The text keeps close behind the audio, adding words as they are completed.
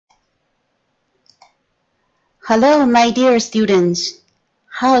Hello, my dear students.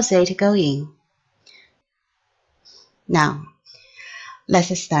 How's it going? Now,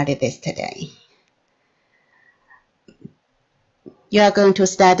 let's study this today. You are going to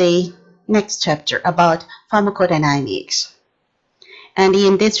study next chapter about pharmacodynamics. And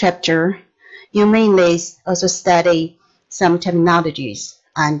in this chapter, you mainly also study some terminologies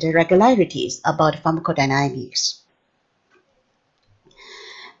and regularities about pharmacodynamics.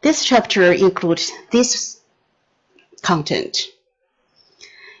 This chapter includes this content.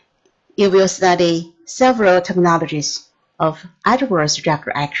 You will study several terminologies of adverse drug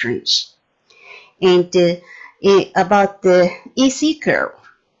reactions. And about the EC curve,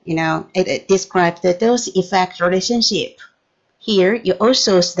 it describes the dose-effect relationship. Here, you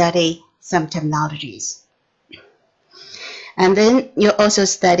also study some terminologies. And then you also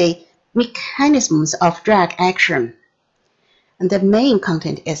study mechanisms of drug action. And the main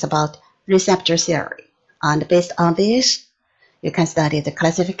content is about receptor theory. And based on this, you can study the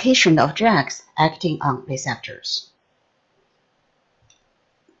classification of drugs acting on receptors.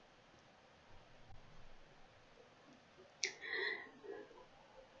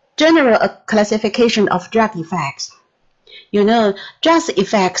 General classification of drug effects. Drug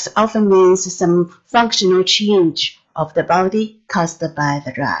effects often means some functional change of the body caused by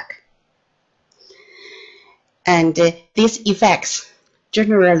the drug. And these effects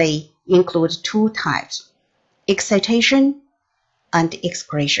generally include two types: excitation and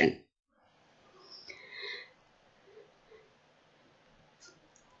excretion.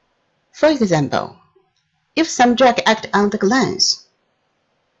 For example, if some drug acts on the glands,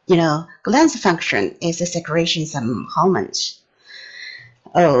 glands function is secreting some hormones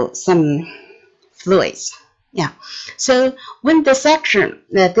or some fluids. So when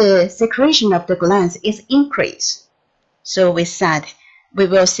the secretion of the glands is increased, so we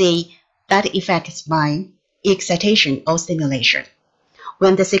will see that effect is by excitation or stimulation.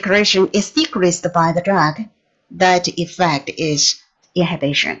 When the secretion is decreased by the drug, that effect is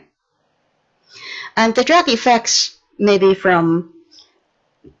inhibition. And the drug effects may be from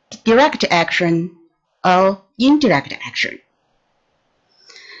direct action or indirect action.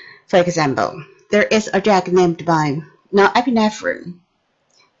 For example, there is a drug named by norepinephrine.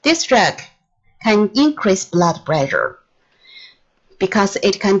 This drug can increase blood pressure because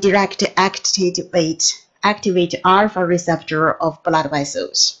it can directly activate alpha receptor of blood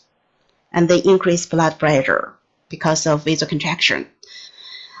vessels, and they increase blood pressure because of vasocontraction.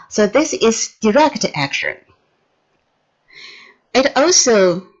 So this is direct action. It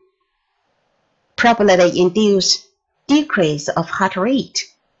also probably induces decrease of heart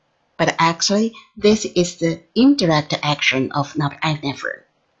rate, but actually this is the indirect action of norepinephrine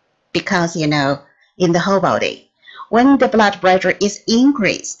because, in the whole body, when the blood pressure is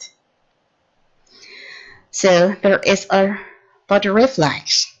increased, so there is a body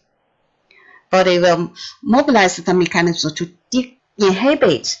reflex. Body will mobilize the mechanism to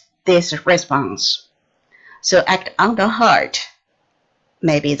inhibit this response. So act on the heart.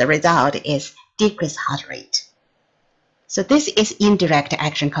 Maybe the result is decreased heart rate. So this is indirect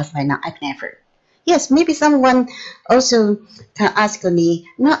action caused by norepinephrine. Yes, maybe someone also can ask me,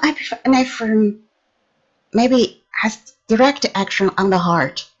 norepinephrine maybe has direct action on the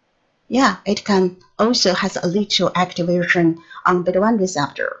heart. Yeah, it can also has a little activation on beta-1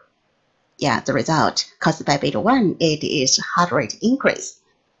 receptor. Yeah, the result caused by beta-1, it is heart rate increase.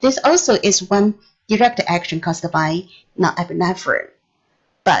 This also is one direct action caused by norepinephrine.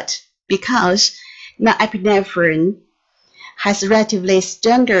 But because norepinephrine has relatively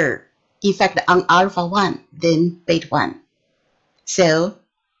stronger effect on alpha-1 than beta-1, so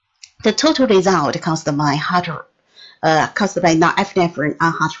the total result caused by norepinephrine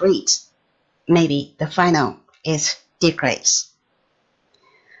on heart rate, maybe the final is decrease.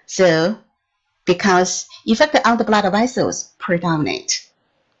 So because effect on the blood vessels predominate,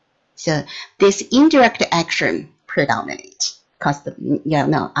 so this indirect action predominate caused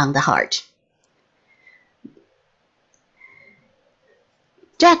on the heart.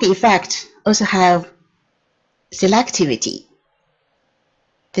 Drug effects also have selectivity.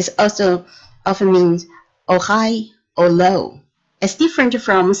 This also often means or high or low. It's different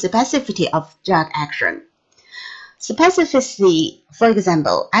from specificity of drug action. Specificity, for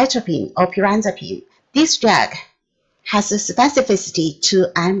example, atropine or pyrazapine, this drug has a specificity to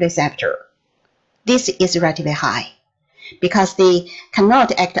M receptor. This is relatively high because they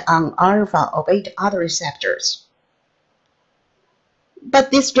cannot act on alpha or beta other receptors. But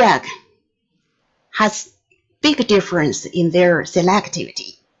this drug has big difference in their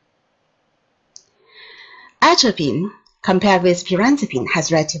selectivity. Atropine, compared with pyrazapine,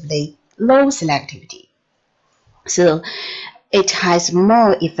 has relatively low selectivity. So it has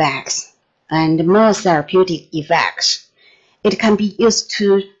more effects and more therapeutic effects. It can be used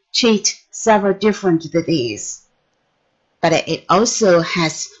to treat several different diseases, but it also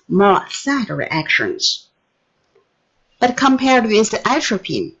has more side reactions. But compared with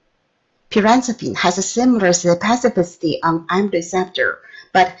atropine, pyrazipine has a similar specificity on M receptor,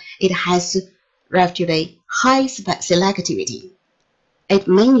 but it has relatively high selectivity. It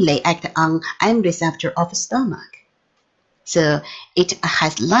mainly acts on M receptor of the stomach, so it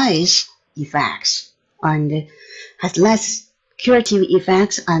has less effects and has less curative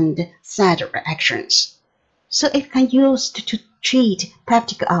effects and side reactions. So it can be used to treat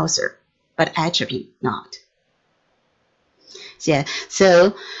peptic ulcer, but atropine not. Yeah,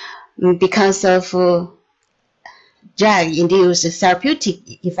 so because of drug-induced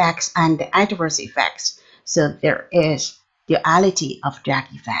therapeutic effects and adverse effects, so there is duality of drug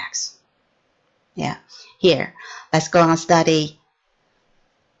effects. Yeah, here, let's go and study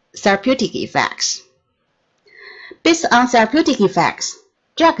therapeutic effects. Based on therapeutic effects,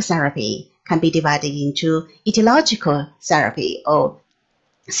 drug therapy can be divided into etiological therapy or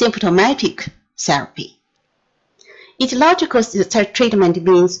symptomatic therapy. Etiological treatment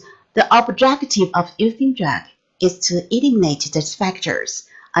means the objective of using drug is to eliminate the factors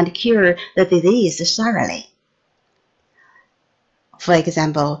and cure the disease thoroughly. For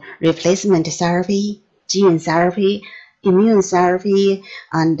example, replacement therapy, gene therapy, immune therapy,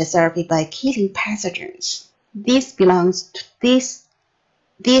 and therapy by killing pathogens. These belong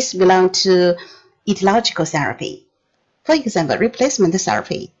to etiological therapy. For example, replacement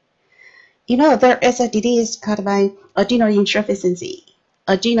therapy. You know, there is a disease called by adrenal insufficiency.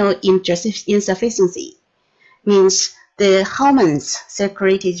 Adrenal insufficiency means the hormones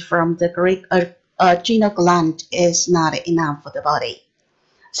secreted from the adrenal gland is not enough for the body.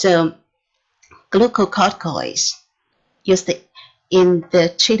 So glucocorticoids used in the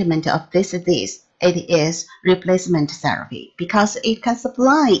treatment of this disease, it is replacement therapy because it can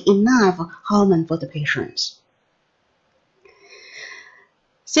supply enough hormone for the patients.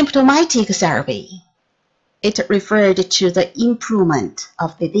 Symptomatic therapy. It referred to the improvement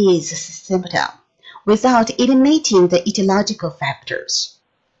of the disease symptom without eliminating the etiological factors.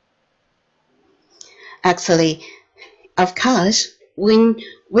 Actually, of course, when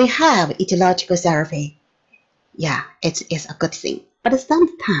we have etiological therapy, yeah, it is a good thing. But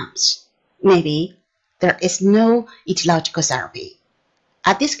sometimes, maybe, there is no etiological therapy.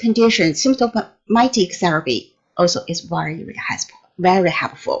 At this condition, symptomatic therapy also is very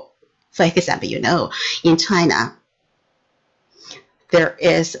helpful. For example, you know, in China, there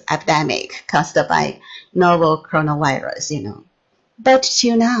is epidemic caused by novel coronavirus, you know. But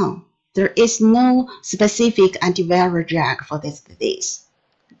till now, there is no specific antiviral drug for this disease.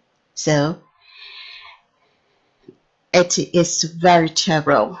 So it is very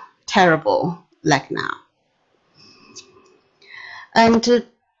terrible like now.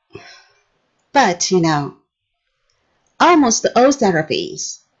 But you know, almost all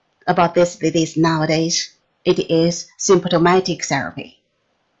therapies about this disease nowadays, it is symptomatic therapy.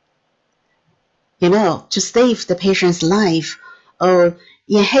 You know, to save the patient's life or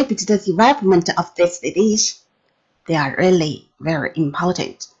inhibit the development of this disease, they are really very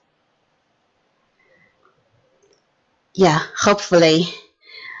important. Yeah, hopefully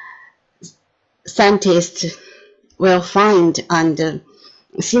scientists will find and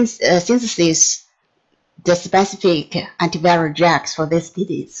synthesize the specific antiviral drugs for this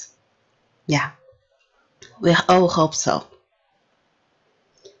disease. Yeah, we all hope so.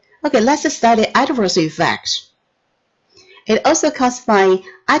 Okay, let's study adverse effects. It also classifies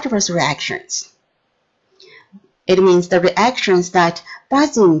adverse reactions. It means the reactions that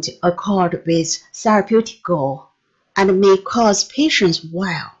doesn't accord with therapeutic goal and may cause patients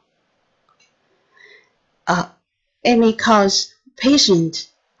well. It may cause patient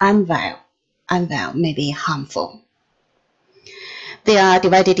unwell may be harmful. They are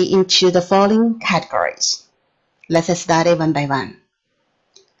divided into the following categories. Let's study one by one.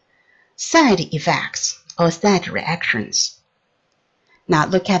 Side effects or side reactions. Now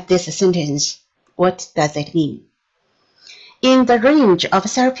look at this sentence. What does it mean? In the range of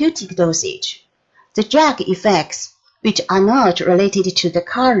therapeutic dosage, the drug effects which are not related to the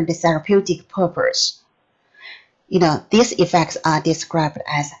current therapeutic purpose. You know, these effects are described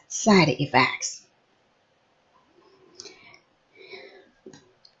as side effects.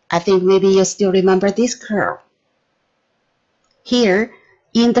 I think maybe you still remember this curve. Here,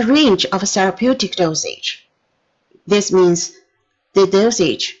 in the range of therapeutic dosage, this means the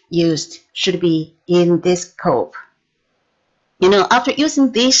dosage used should be in this curve. You know, after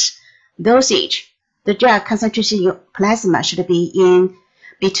using this dosage, the drug concentration in plasma should be in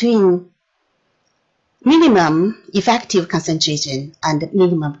between minimum effective concentration and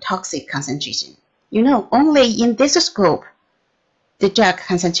minimum toxic concentration. Only in this scope, the drug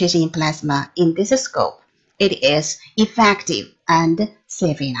concentration in plasma in this scope, it is effective and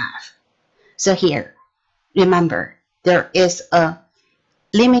safe enough. So here, remember, there is a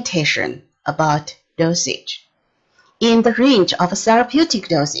limitation about dosage. In the range of therapeutic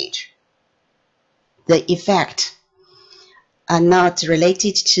dosage, the effects are not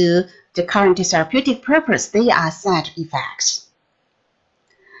related to the current therapeutic purpose. They are side effects.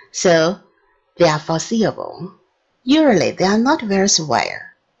 So they are foreseeable. Usually they are not very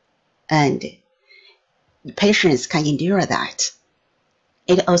severe, and patients can endure that.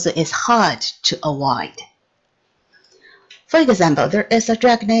 It also is hard to avoid. For example, there is a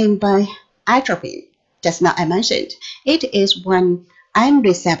drug named by atropine. Just now I mentioned, it is one M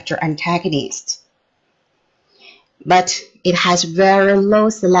receptor antagonist, but it has very low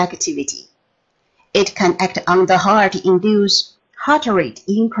selectivity. It can act on the heart, induce heart rate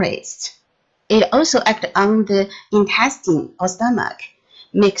increase. It also acts on the intestine or stomach,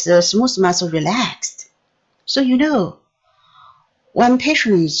 makes the smooth muscle relaxed. So when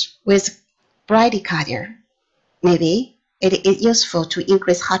patients with bradycardia, maybe it is useful to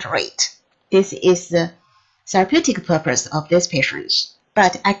increase heart rate. This is the therapeutic purpose of these patients.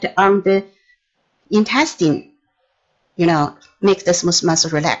 But act on the intestine, make the smooth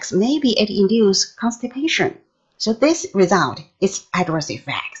muscle relax. Maybe it induces constipation. So this result is adverse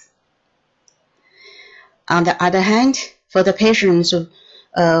effects. On the other hand, for the patients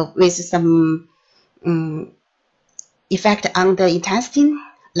with some effect on the intestine,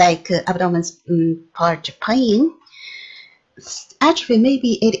 like abdomen part pain, actually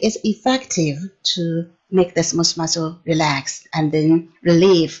maybe it is effective to make the smooth muscle relax and then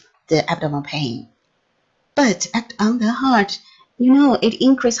relieve the abdominal pain. But act on the heart, it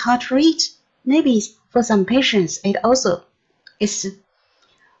increase heart rate. Maybe for some patients it also is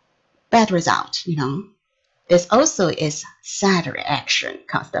bad result. This also is side reaction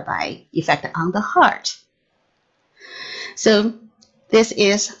caused by effect on the heart. So this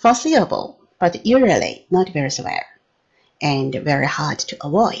is foreseeable, but usually not very severe and very hard to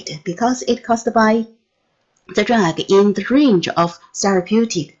avoid because it caused by the drug in the range of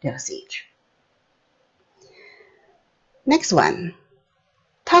therapeutic dosage. Next one,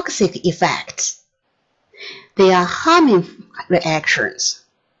 toxic effects. They are harming reactions,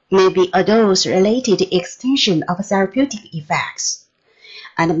 maybe a dose-related extension of therapeutic effects,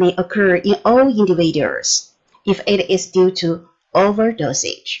 and may occur in all individuals if it is due to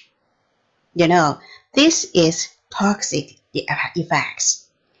overdosage. This is toxic effects.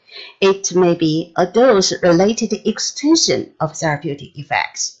 It may be a dose-related extension of therapeutic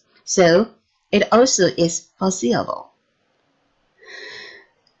effects, so it also is foreseeable.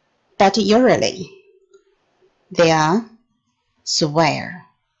 But usually, they are severe,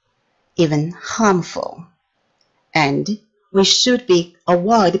 even harmful, and we should be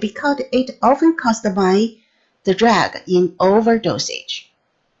avoided because it often caused by the drug in overdosage.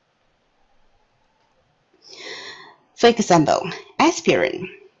 For example, aspirin.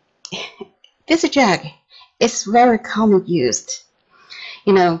 This drug is very commonly used.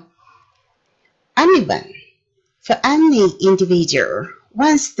 Anyone, for any individual,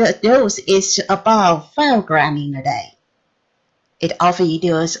 once the dose is above 5 grams in a day, it often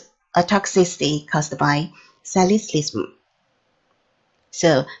induces a toxicity caused by salicylism.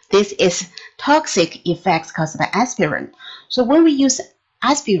 So this is toxic effects caused by aspirin. So when we use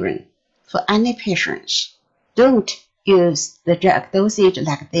aspirin for any patients, don't use the drug dosage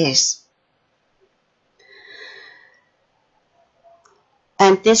like this.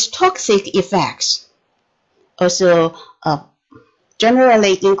 And these toxic effects also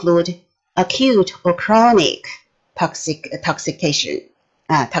generally include acute or chronic toxicity,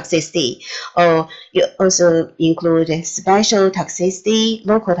 or you also include special toxicity,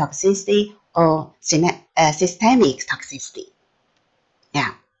 local toxicity, or systemic toxicity.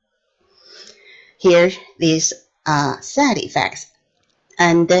 Here these are side effects,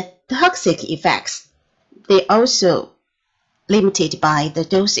 and the toxic effects, they also limited by the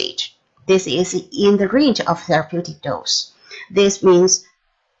dosage. This is in the range of therapeutic dose. This means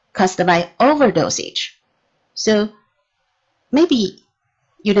caused by overdosage. So maybe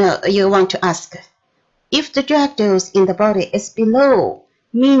you want to ask, if the drug dose in the body is below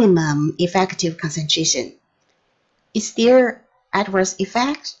minimum effective concentration, is there adverse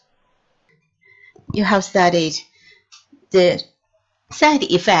effect? You have studied the side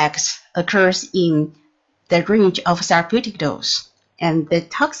effects occurs in the range of therapeutic dose, and the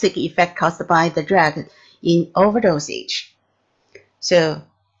toxic effect caused by the drug in overdosage. So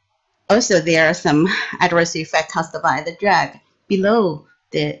also there are some adverse effects caused by the drug below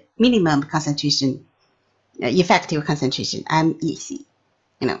the minimum concentration, effective concentration, MEC.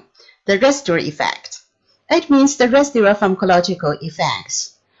 The residual effect. It means the residual pharmacological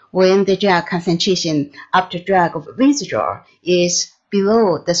effects when the drug concentration after drug withdrawal is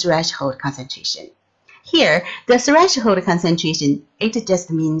below the threshold concentration. Here, the threshold concentration, it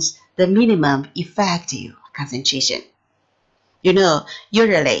just means the minimum effective concentration.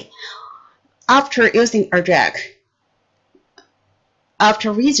 Usually, after using a drug,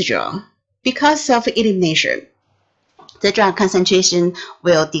 after withdrawal, because of elimination, the drug concentration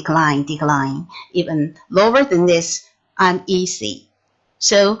will decline, even lower than this MEC.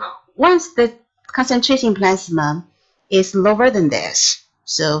 So once the concentration plasma is lower than this,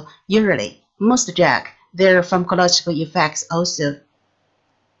 so usually most drug, their pharmacological effects also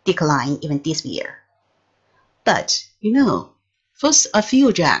decline, even disappear. But for a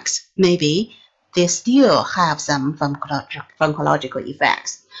few drugs, maybe they still have some pharmacological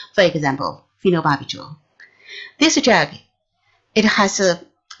effects. For example, phenobarbital. This drug, it has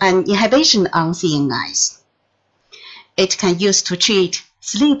an inhibition on CNS. It can be used to treat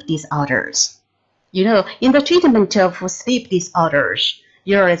sleep disorders. In the treatment of sleep disorders,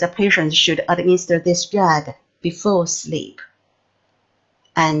 usually the patient should administer this drug before sleep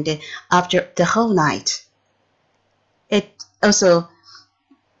and after the whole night. It also,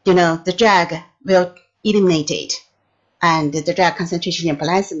 the drug will eliminate it, and the drug concentration in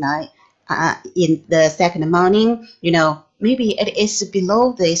plasma in the second morning, maybe it is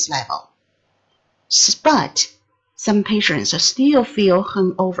below this level. But some patients still feel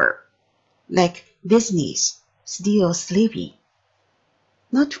hungover, like dizziness, still sleepy.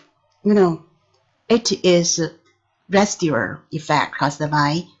 It is residual effect caused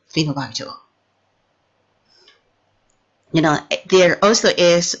by phenobarbital. There also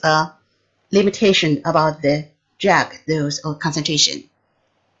is a limitation about the drug dose or concentration.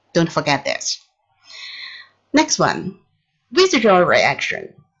 Don't forget this. Next one, withdrawal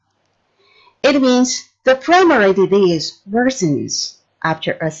reaction. It means the primary disease worsens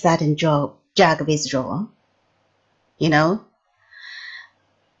after a sudden drug withdrawal.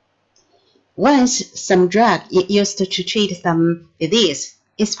 Once some drug is used to treat some disease,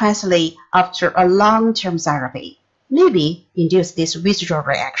 especially after a long-term therapy, maybe induce this withdrawal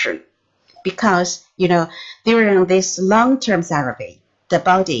reaction. Because, during this long-term therapy, the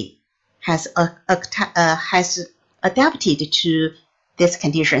body has adapted to these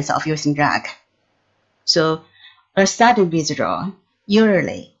conditions of using drug. So a sudden withdrawal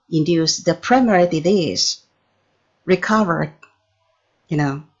usually induces the primary disease recover,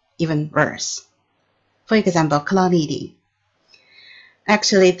 even worse. For example, clonidine.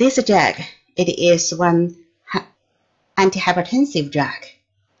 Actually, this drug, it is one antihypertensive drug,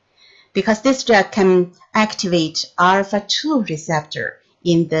 because this drug can activate alpha-2 receptor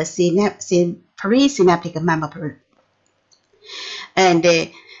in the presynaptic membrane and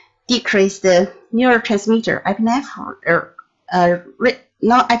decrease the neurotransmitter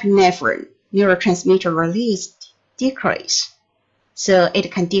norepinephrine neurotransmitter release decrease. So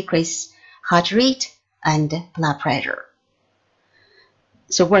it can decrease heart rate and blood pressure.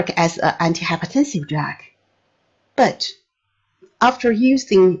 So work as an antihypertensive drug. But after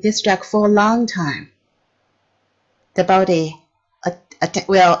using this drug for a long time, the body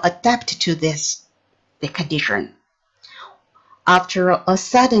will adapt to the condition. After a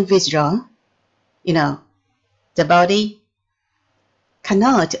sudden withdrawal, the body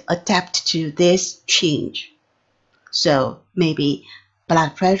cannot adapt to this change. So maybe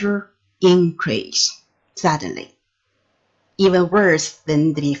blood pressure increase suddenly, even worse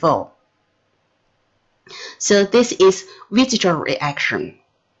than before. So this is withdrawal reaction.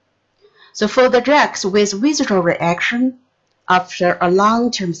 So for the drugs with withdrawal reaction after a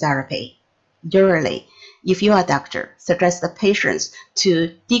long-term therapy, usually, if you are a doctor, suggest the patients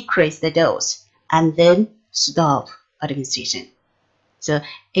to decrease the dose and then stop administration. So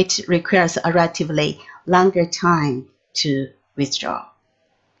it requires a relatively longer time to withdraw.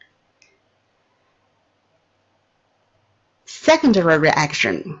 Secondary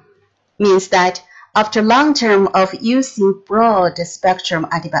reaction means that after long term of using broad spectrum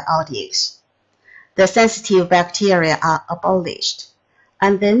antibiotics, the sensitive bacteria are abolished,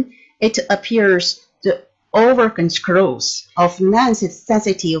 and then it appears the overcontrol of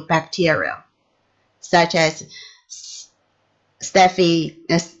non-sensitive bacteria, such as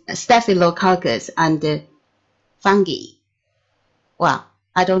Staphylococcus and fungi. Well,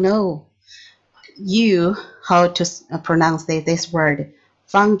 I don't know you how to pronounce this word,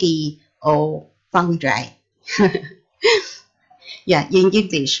 fungi or fungi. Yeah, in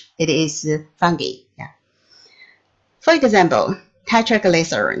English, it is fungi. Yeah. For example,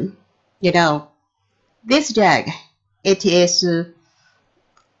 tetraglycerin. You know, this drug, it is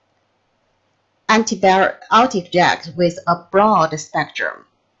antibiotic drug with a broad spectrum.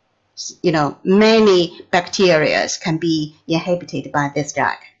 You know, many bacteria can be inhibited by this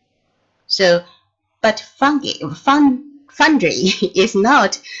drug. So, but fungi is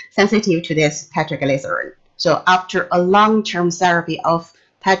not sensitive to this tetraglycerin. So after a long-term therapy of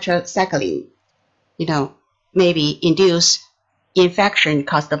tetracycline, you know, maybe induce infection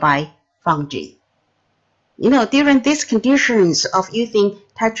caused by fungi. You know, during these conditions of using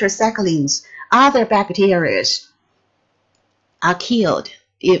tetracyclines, other bacteria are killed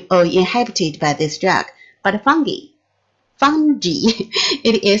or inhibited by this drug. But fungi,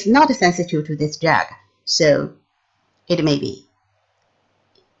 it is not sensitive to this drug, so it may be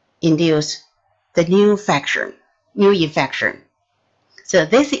induce the new infection. So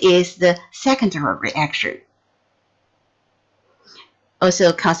this is the secondary reaction,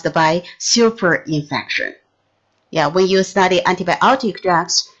 also caused by superinfection. Yeah, when you study antibiotic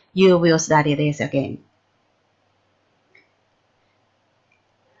drugs, you will study this again.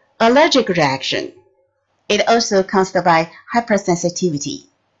 Allergic reaction. It also caused by hypersensitivity.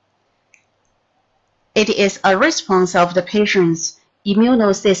 It is a response of the patient's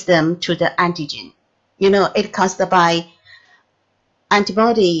immune system to the antigen. You know, it caused by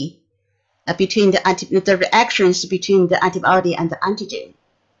antibody between the reactions between the antibody and the antigen.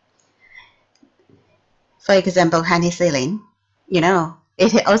 For example, penicillin, you know,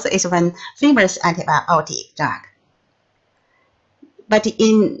 it also is one famous antibiotic drug. But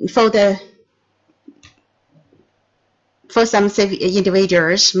for some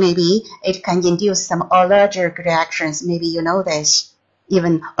individuals, maybe it can induce some allergic reactions. Maybe you know this,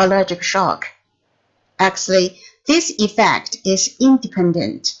 even allergic shock. Actually, this effect is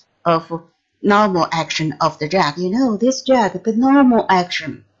independent of normal action of the drug. You know, this drug, the normal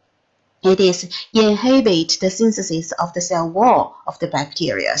action, it is inhibit the synthesis of the cell wall of the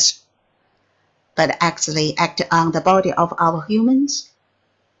bacteria, but actually act on the body of our humans.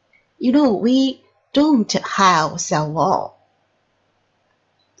 You know, we don't have cell wall,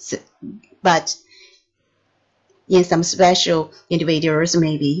 but in some special individuals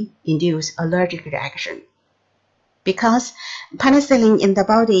maybe induce allergic reaction, because penicillin in the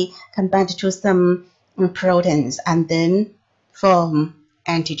body can bind to some proteins and then form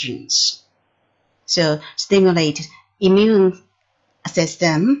antigens, so stimulate immune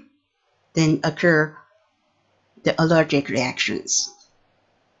system, then occur the allergic reactions.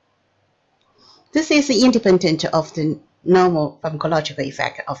 This is independent of the normal pharmacological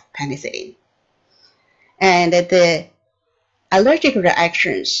effect of penicillin. And the allergic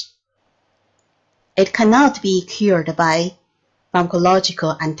reactions, it cannot be cured by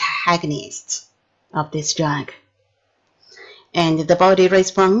pharmacological antagonists of this drug. And the body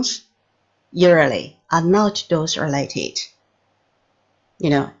response usually are not dose related. You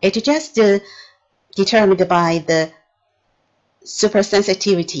know, it's just determined by the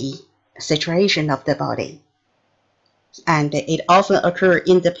supersensitivity situation of the body. And it often occurs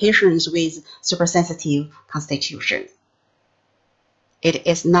in the patients with supersensitive constitution. It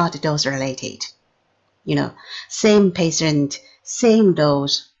is not dose related. You know, same patient, same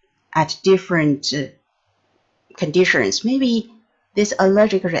dose at different conditions. Maybe these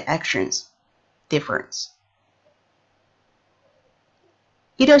allergic reactions difference.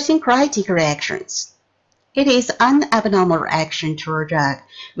 Idiosyncratic reactions. It is an abnormal reaction to a drug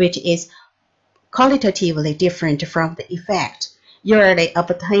which is qualitatively different from the effect usually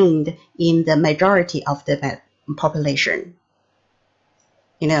obtained in the majority of the population.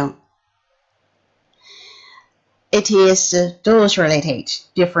 You know, it is dose-related,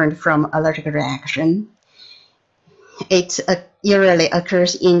 different from allergic reaction. It usually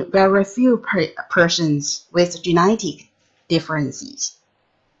occurs in very few persons with genetic differences.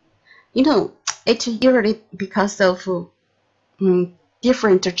 You know, it usually because of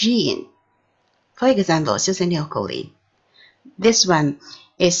different gene. For example, succinylcholine. This one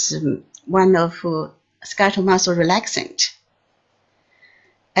is one of skeletal muscle relaxant.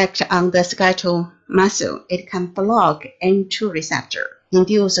 Act on the skeletal muscle, it can block N2 receptor,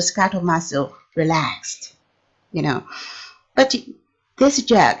 induce the skeletal muscle relaxed. You know, but this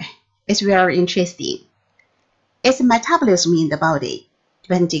drug is very interesting. Its metabolism in the body,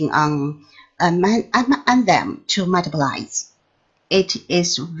 depending on an enzyme to metabolize, it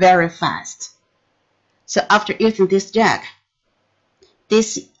is very fast. So after using this drug,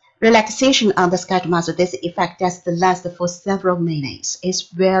 this relaxation on the skeletal muscle, this effect just lasts for several minutes. It's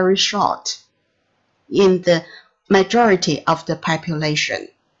very short. In the majority of the population,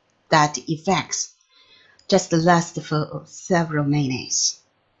 that effects just last for several minutes.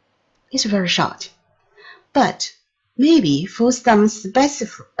 It's very short. But maybe for some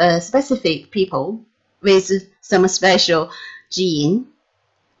specific people with some special gene,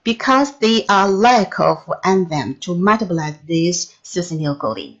 because they are lack of enzyme to metabolize this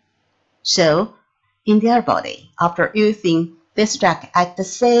succinylcholine. So, in their body, after using this drug at the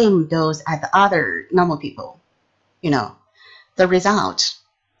same dose as the other normal people, the result,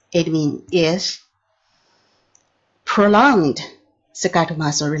 it means, is prolonged skeletal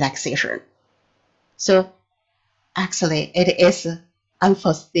muscle relaxation. So, actually, it is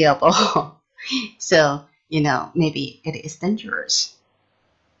unforeseeable. So, maybe it is dangerous.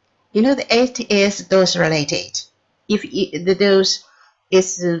 It is dose related. If the dose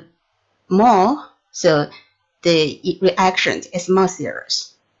is more, so the reaction is more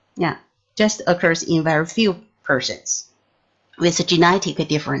serious. Yeah, just occurs in very few persons with genetic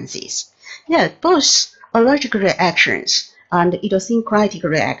differences. Yeah, both allergic reactions and idiosyncratic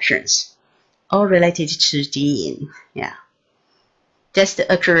reactions, all related to gene. Yeah, just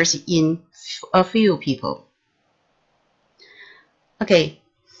occurs in a few people. Okay,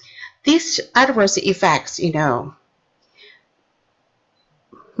 these adverse effects,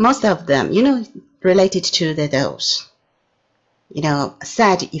 most of them, related to the dose.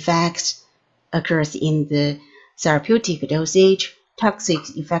 Side effects occurs in the therapeutic dosage.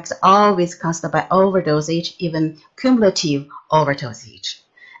 Toxic effects always caused by overdosage, even cumulative overdosage.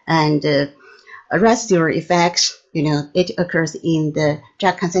 And residual effects, it occurs in the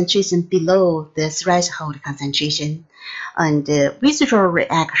drug concentration below the threshold concentration. And visual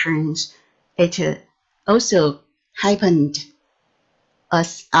reactions, it also happened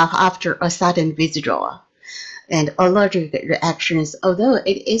after a sudden withdrawal. And allergic reactions, although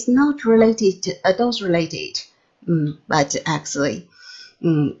it is not related to dose related, but actually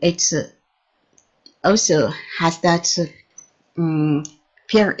it also has that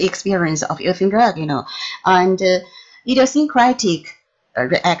peer experience of using drug, and idiosyncratic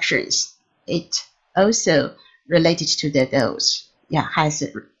reactions, it also related to the dose, has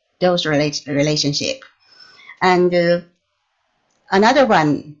dose related relationship. And another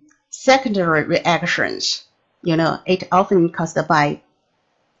one, secondary reactions, it often caused by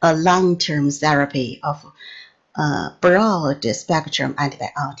a long-term therapy of broad spectrum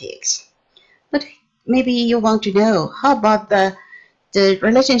antibiotics. But maybe you want to know, how about the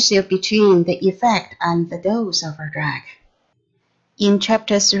relationship between the effect and the dose of a drug? In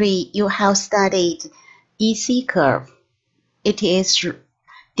Chapter 3, you have studied EC curve. It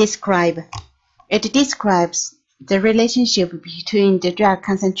describes the relationship between the drug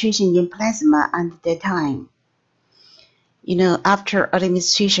concentration in plasma and the time. After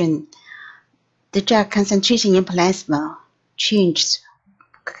administration, the drug concentration in plasma changes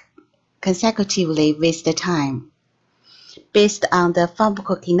consecutively with the time. Based on the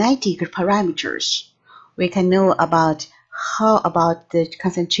pharmacokinetic parameters, we can know about how about the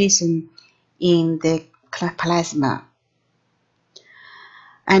concentration in the plasma.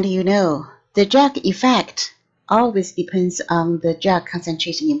 And the drug effect always depends on the drug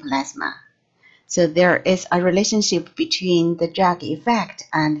concentration in plasma. So there is a relationship between the drug effect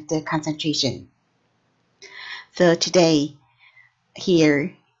and the concentration. So today,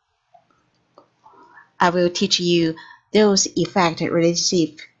 here, I will teach you those effect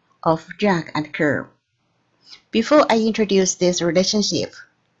relationship of drug and curve. Before I introduce this relationship,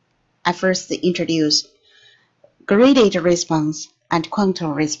 I first introduce graded response and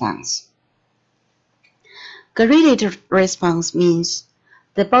quantum response. Graded response means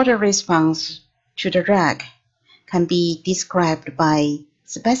the body response to the drug can be described by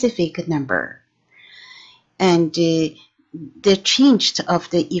specific number, and the change of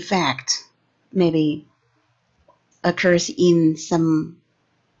the effect maybe occurs in some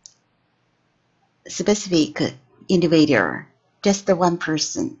specific individual, just one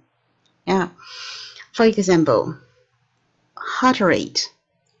person. For example, heart rate.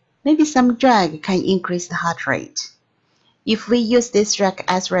 Maybe some drug can increase the heart rate. If we use this drug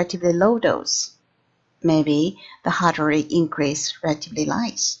as relatively low dose, maybe the heart rate increase relatively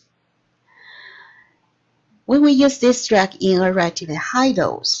less. When we use this drug in a relatively high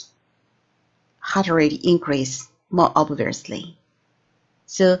dose, heart rate increase more obviously.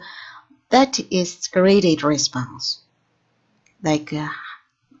 So that is graded response, like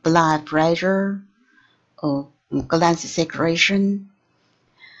blood pressure or gland secretion.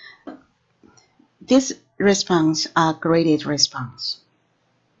 These response are graded response.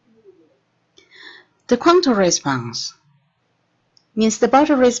 The counter response means the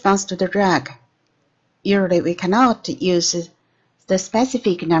body response to the drug. Usually we cannot use the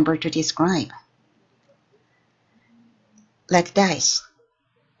specific number to describe, like dice.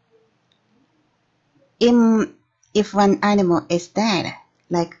 If one animal is dead,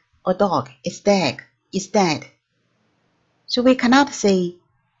 like a dog is dead, so we cannot say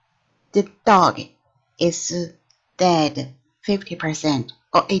the dog is dead 50%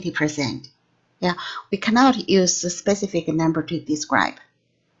 or 80%. Yeah, we cannot use a specific number to describe.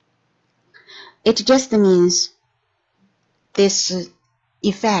 It just means this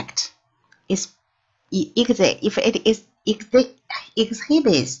effect is if it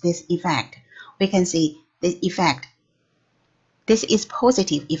exhibits this effect, we can see this effect. This is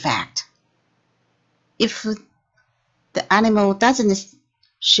positive effect. If the animal doesn't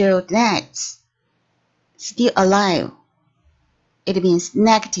show that still alive, it means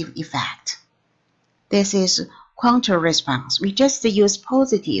negative effect. This is counter response. We just use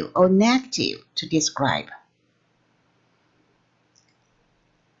positive or negative to describe.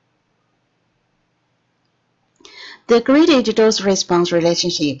 The graded dose response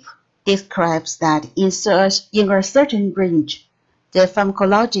relationship describes that in a certain range, the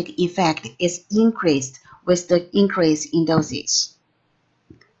pharmacologic effect is increased with the increase in doses.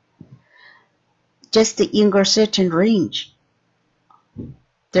 Just in a certain range,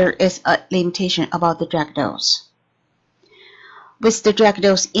 there is a limitation about the drug dose. With the drug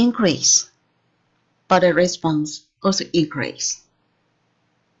dose increase, but the response also increase.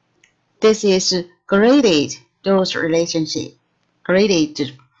 This is graded dose relationship,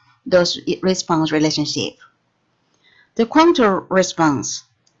 graded dose response relationship. The counter response,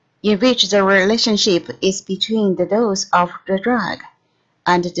 in which the relationship is between the dose of the drug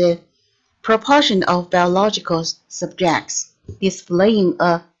and the proportion of biological subjects displaying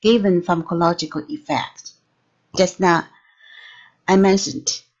a given pharmacological effect. Just now, I mentioned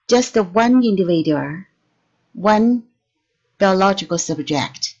just one individual, one biological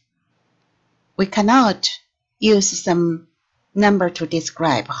subject. We cannot use some number to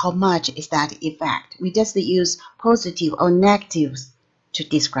describe how much is that effect. We just use positive or negative to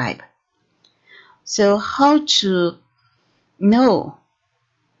describe. So how to know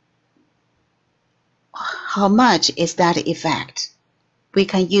how much is that effect? We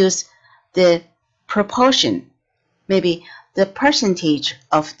can use the proportion, maybe the percentage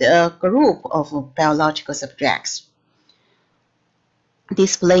of the group of biological subjects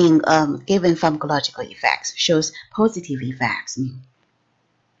displaying given pharmacological effects, shows positive effects.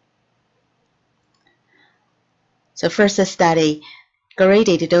 So first study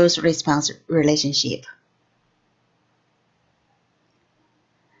graded dose response relationship.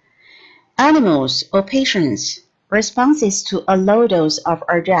 Animals or patients' responses to a low dose of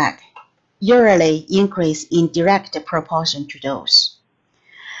a drug usually increase in direct proportion to dose.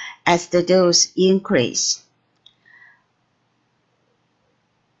 As the dose increases,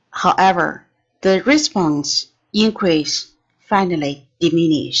 however, the response increase finally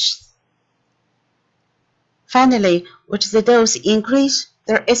diminishes. Finally, with the dose increase,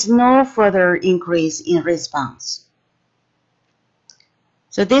 there is no further increase in response.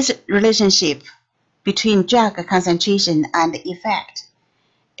 So this relationship between drug concentration and effect,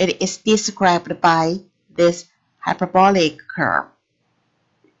 it is described by this hyperbolic curve.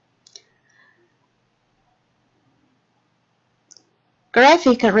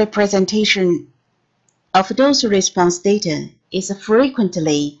 Graphic representation of dose response data is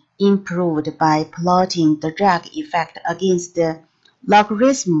frequently improved by plotting the drug effect against the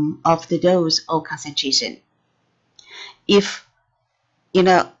logarithm of the dose or concentration. If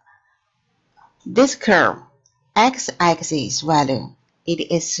this curve, x-axis value,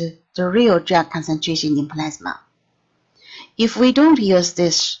 it is the real drug concentration in plasma. If we don't use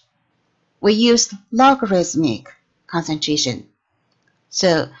this, we use logarithmic concentration.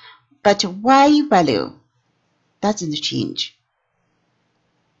 So, but y value doesn't change.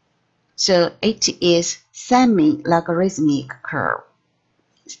 So it is semi-logarithmic curve,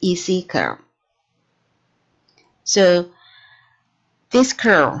 EC curve. So this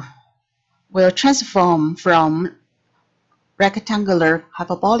curve will transform from rectangular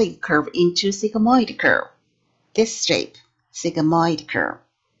hyperbolic curve into sigmoid curve. This shape, sigmoid curve.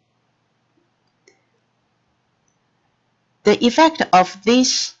 The effect of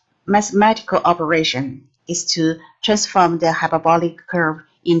this mathematical operation is to transform the hyperbolic curve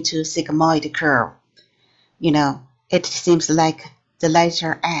into sigmoid curve. It seems like the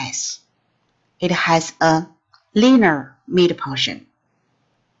letter S. It has a linear mid-portion.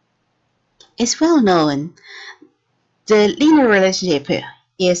 It's well known the linear relationship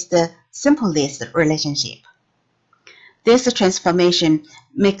is the simplest relationship. This transformation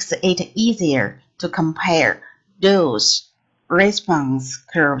makes it easier to compare dose response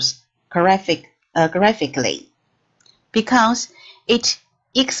curves graphically because it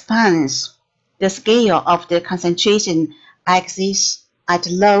expands the scale of the concentration axis at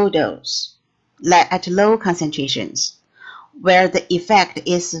low concentrations, where the effect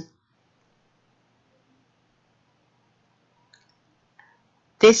is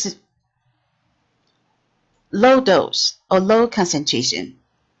this low dose or low concentration.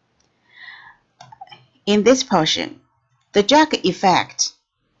 In this portion, the drug effect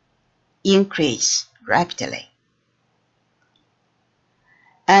increases rapidly.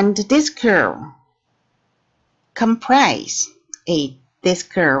 And this curve comprises this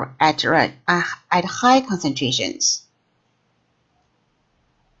curve at high concentrations.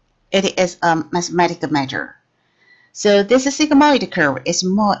 It is a mathematical measure. So this sigmoid curve is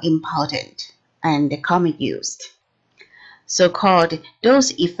more important and commonly used. So-called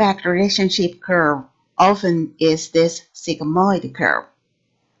dose-effect relationship curve often is this sigmoid curve.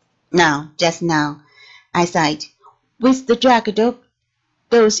 Just now, I said, with the drug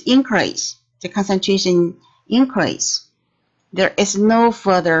dose increase, the concentration increase, there is no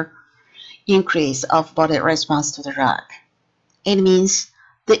further increase of body response to the drug. It means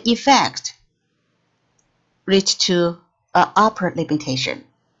the effect reached to an upper limitation.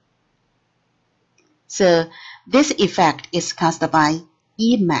 So this effect is caused by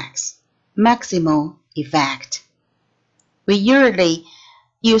Emax, maximal effect. We usually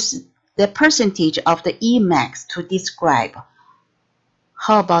use the percentage of the Emax to describe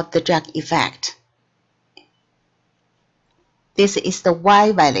how about the drug effect. This is the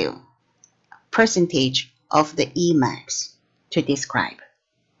Y value, percentage of the Emax to describe.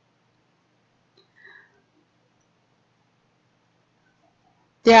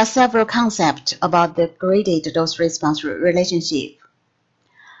 There are several concepts about the graded dose-response relationship.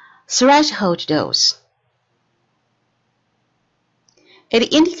 Threshold dose.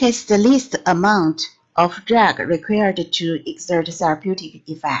 It indicates the least amount of drug required to exert therapeutic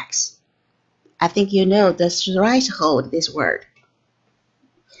effects. I think you know the threshold, this word.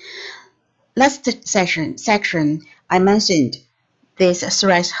 Last section, I mentioned this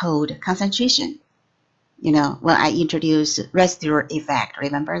threshold concentration. When I introduced residual effect,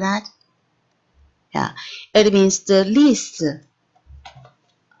 remember that? Yeah, it means the least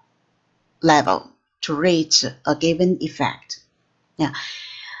level to reach a given effect. Yeah,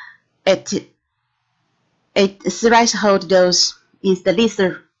 threshold dose is the least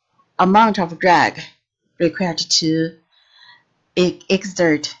amount of drug required to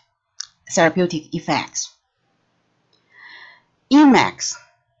exert therapeutic effects. Emax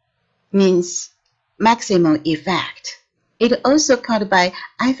means maximum effect. It also called by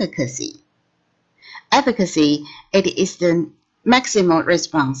efficacy. Efficacy, it is the maximal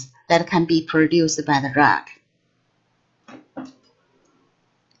response that can be produced by the drug.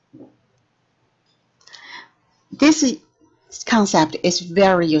 This concept is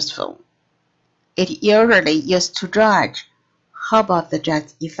very useful. It usually used to judge how about the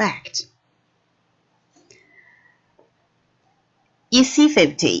drug's effect.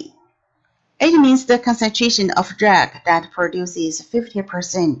 EC50. It means the concentration of drug that produces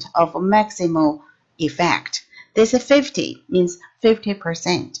 50% of maximal effect. This 50 means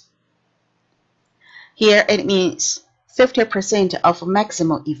 50%. Here it means 50% of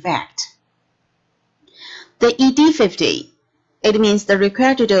maximal effect. The ED50, it means the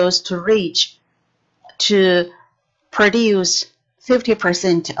required dose to produce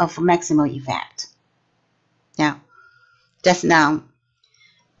 50% of maximal effect. Just now,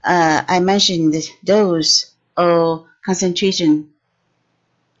 I mentioned dose or concentration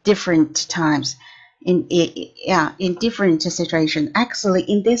different times in different situations. Actually,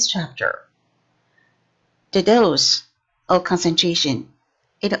 in this chapter, the dose or concentration,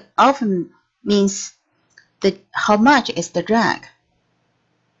 it often means how much is the drug.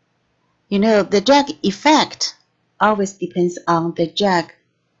 The drug effect always depends on the drug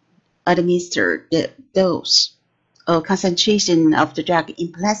administered, the dose or concentration of the drug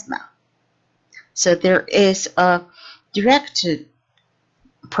in plasma. So there is a direct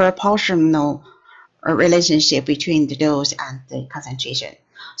proportional relationship between the dose and the concentration.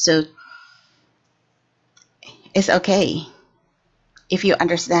 So it's okay. If you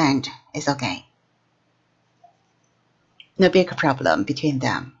understand, it's okay. No big problem between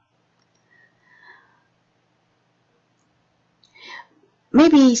them.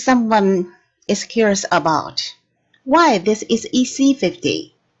 Maybe someone is curious about why this is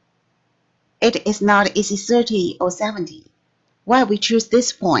EC50. It is not EC30 or 70. Why we choose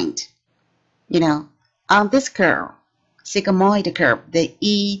this point? On this curve, sigmoid curve, the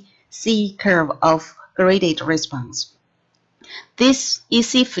EC curve of graded response. This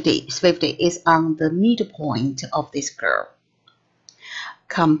EC50 is on the midpoint of this curve.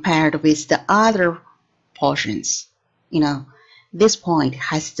 Compared with the other portions, this point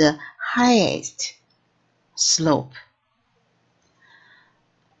has the highest slope.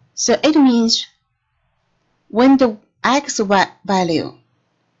 So it means when the X value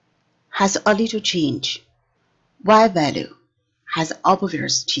has a little change, Y value has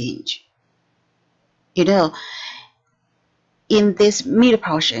obvious change. In this mid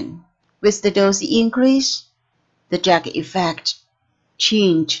portion, with the dose increase, the drug effect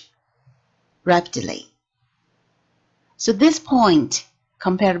change rapidly. So this point,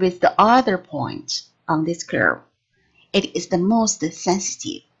 compared with the other points on this curve, it is the most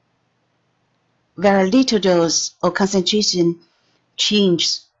sensitive. Very little dose or concentration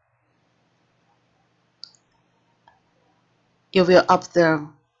changes, you will observe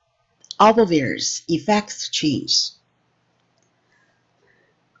obvious effects change.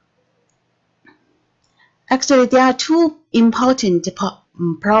 Actually, there are two important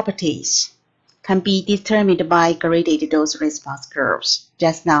properties can be determined by graded dose response curves.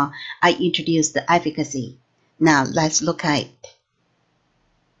 Just now, I introduced the efficacy. Now, let's look at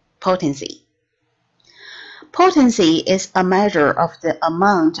potency. Potency is a measure of the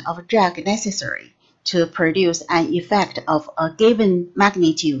amount of drug necessary to produce an effect of a given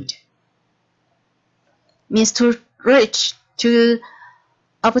magnitude. Means to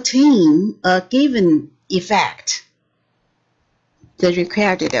obtain a given effect, the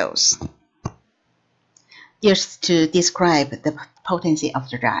required dose. Used to describe the potency of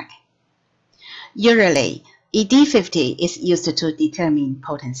the drug. Usually, ED50 is used to determine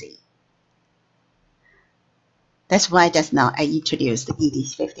potency. That's why just now I introduced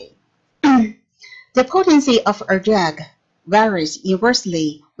ED50. The potency of a drug varies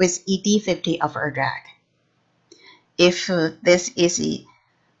inversely with ED50 of a drug. If this is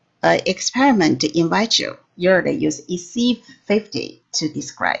an experiment in vitro, usually use EC50 to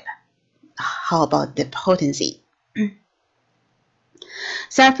describe. How about the potency?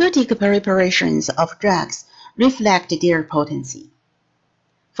 Therapeutic preparations of drugs reflect their potency.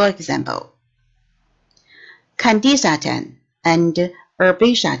 For example, candesartan and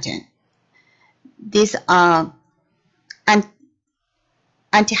irbesartan. These are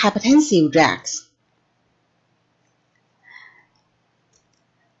antihypertensive drugs.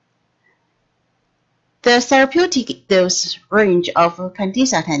 The therapeutic dose range of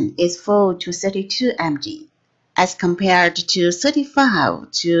candesartan is 4 to 32 mg, as compared to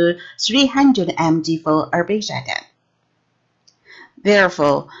 35 to 300 mg for irbesartan.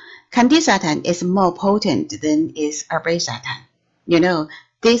 Therefore, candesartan is more potent than is irbesartan.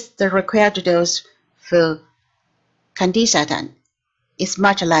 The required dose for candesartan is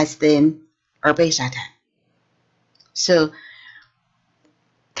much less than irbesartan. So,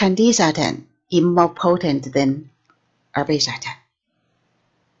 candesartan is more potent than irbesartan.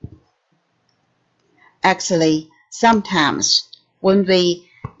 Actually, sometimes when we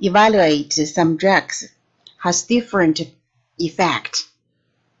evaluate some drugs has different effect,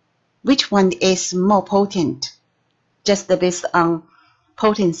 which one is more potent? Just based on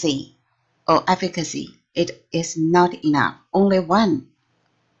potency or efficacy, it is not enough. Only one,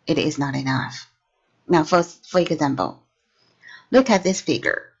 it is not enough. Now, for example, look at this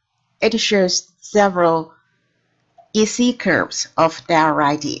figure. It shows several EC curves of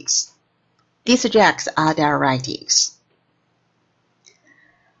diuretics. These drugs are diuretics.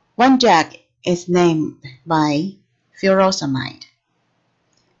 One drug is named by furosemide.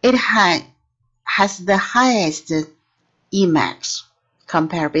 It has the highest Emax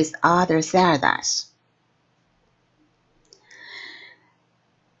compared with other therapies.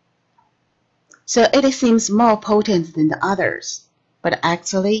 So it seems more potent than the others, but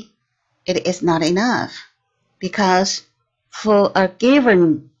actually it is not enough, because for a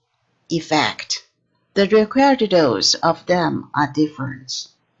given effect, the required dose of them are different.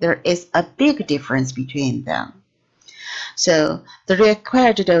 There is a big difference between them. So the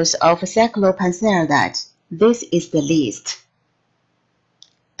required dose of cyclopenthiolate, this is the least,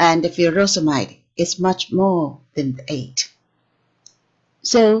 and furosemide is much more than 8.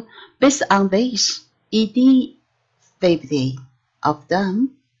 So based on this, ED50 of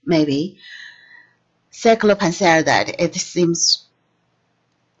them, maybe cyclopenthiolate, it seems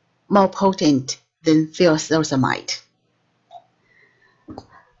more potent than furosemide.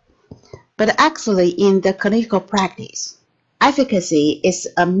 But actually, in the clinical practice, efficacy is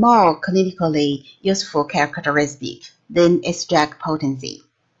a more clinically useful characteristic than its drug potency.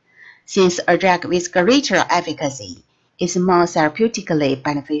 since a drug with greater efficacy is more therapeutically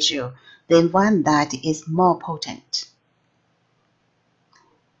beneficial than one that is more potent.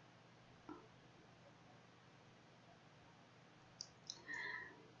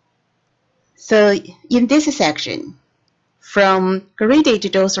 So in this section, from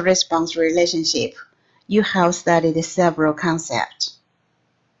graded dose-response relationship, you have studied several concepts.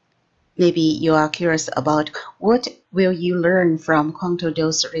 Maybe you are curious about what will you learn from quantum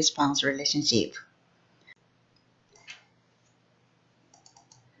dose-response relationship.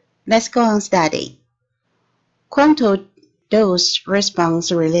 Let's go on study. Quantum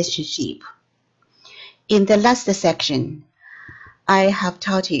dose-response relationship. In the last section, I have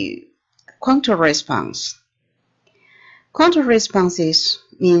taught you quantum response. Quantum responses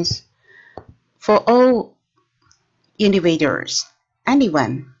means for all individuals,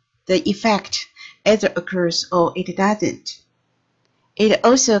 anyone, the effect either occurs or it doesn't. It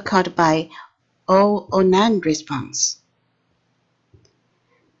also called by all or none response.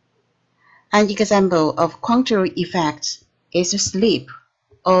 An example of quantum effect is sleep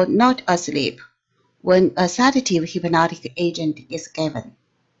or not asleep when a sedative hypnotic agent is given.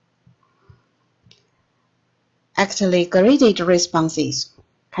 Actually, graded responses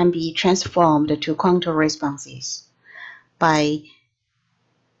can be transformed to quantum responses by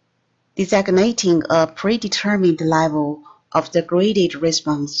designating a predetermined level of the graded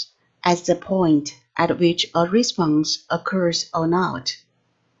response as the point at which a response occurs or not.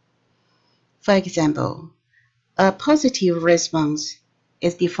 For example, a positive response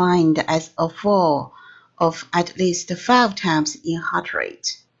is defined as a fall of at least 5 times in heart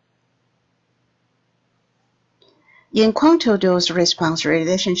rate. In quantum dose-response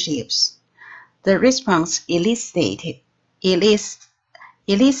relationships, the response elicited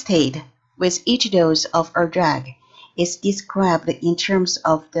with each dose of a drug is described in terms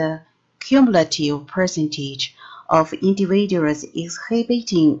of the cumulative percentage of individuals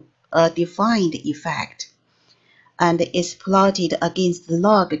exhibiting a defined effect, and is plotted against the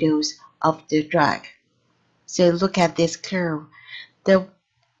log dose of the drug. So look at this curve. The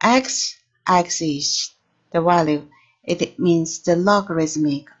x-axis, the value, it means the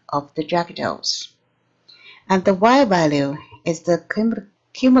logarithmic of the drug dose. And the y value is the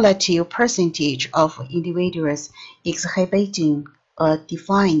cumulative percentage of individuals exhibiting a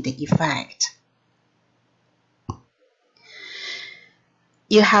defined effect.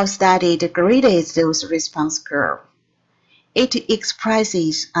 You have studied the graded dose response curve. It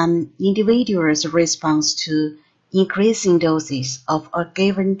expresses an individual's response to increasing doses of a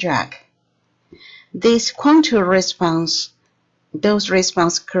given drug. This quantum dose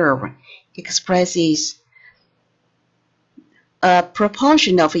response curve expresses a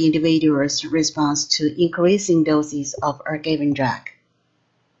proportion of individuals' response to increasing doses of a given drug.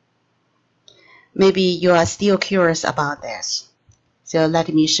 Maybe you are still curious about this. So let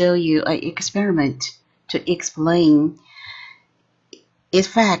me show you an experiment to explain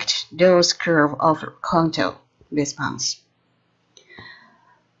effect dose curve of quantum response.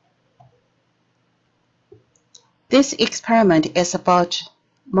 This experiment is about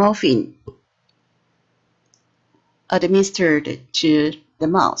morphine administered to the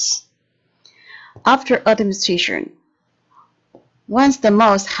mouse. After administration, once the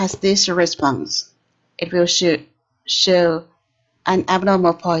mouse has this response, it will show an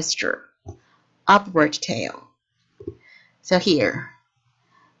abnormal posture, upward tail. So here,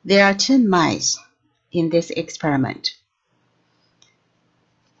 there are 10 mice in this experiment.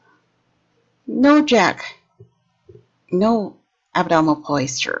 No drug, no abnormal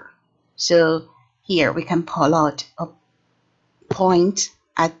posture. So here we can pull out a point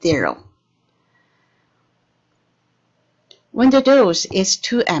at 0. When the dose is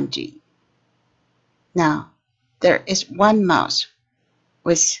 2 mg, now there is one mouse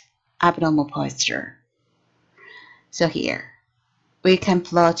with abnormal posture. So here we can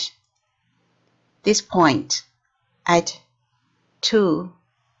plot this point at 10%.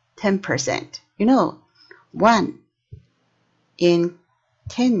 You know, 1 in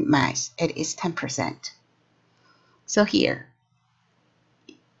 10 mice, it is 10%. So here,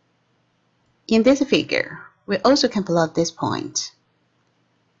 in this figure, we also can plot this point.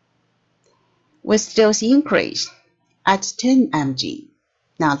 With dose increase at 10 mg,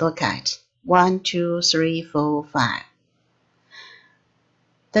 now look at 1, 2, 3, 4, 5.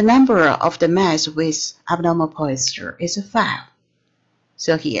 The number of the mice with abnormal posture is 5.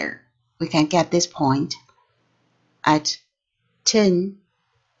 So here, we can get this point at 50%.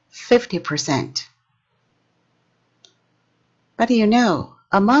 But you know,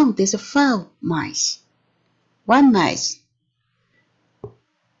 among these 5 mice, one mouse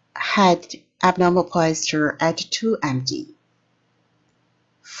had abnormal posture at 2 mg.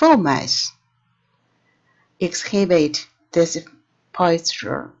 4 mice exhibit this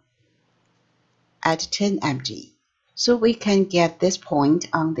posture at 10 mg. So we can get this point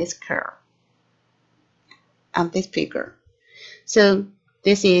on this curve, on this figure. So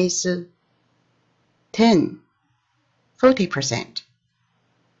this is 40%.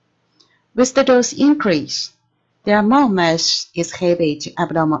 With the dose increase, there are more mice exhibit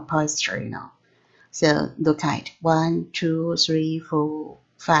abnormal posture, So look at 1, 2, 3, 4,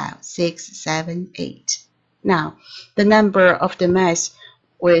 5, 6, 7, 8. Now, the number of the mice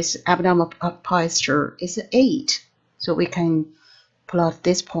with abnormal posture is 8. So we can plot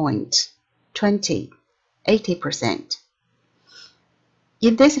this point, 20, 80%.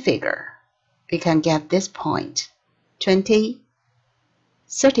 In this figure, we can get this point, 20,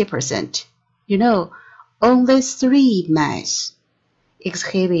 30%. Only 3 mice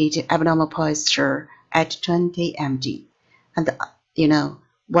exhibit abnormal posture at 20 mg, and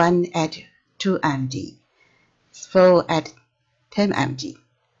 1 at 2 mg, 4 at 10 mg,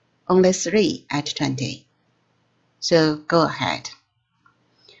 only 3 at 20. So go ahead.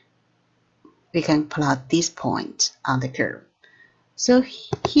 We can plot this point on the curve. So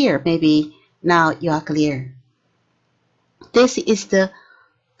here, maybe now you are clear. This is the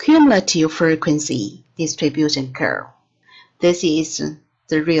cumulative frequency distribution curve. This is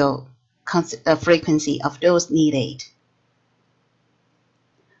the real frequency of dose needed.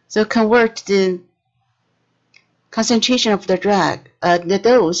 So convert the concentration of the drug, the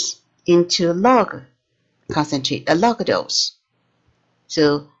dose, into log dose.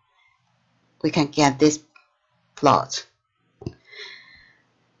 So we can get this plot.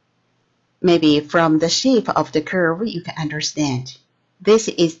 Maybe from the shape of the curve, you can understand. This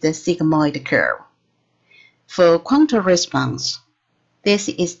is the sigmoid curve. For quantum response, this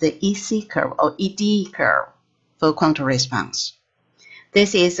is the EC curve or ED curve for quantum response.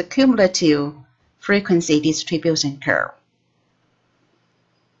 This is a cumulative frequency distribution curve.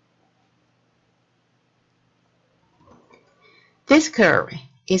 This curve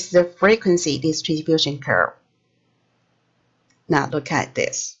is the frequency distribution curve. Now look at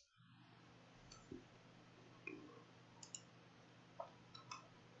this.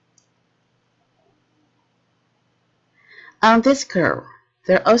 On this curve,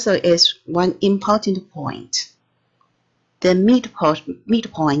 there also is one important point, the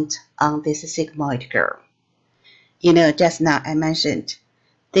midpoint on this sigmoid curve. Just now I mentioned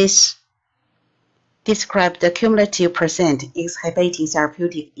this describes the cumulative percent exhibiting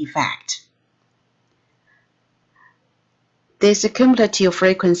therapeutic effect. This cumulative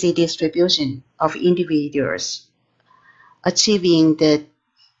frequency distribution of individuals achieving the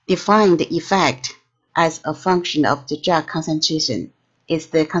defined effect as a function of the drug concentration is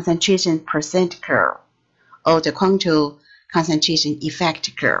the concentration percent curve, or the quantum concentration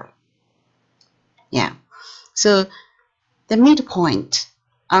effect curve. Yeah. So the midpoint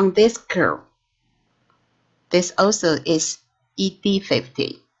on this curve, this also is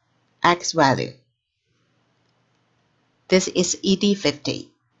ED50, X value. This is ED50.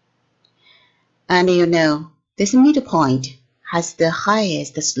 And this midpoint has the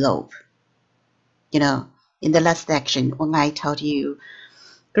highest slope. In the last section, when I told you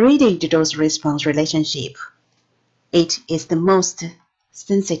graded dose response relationship, it is the most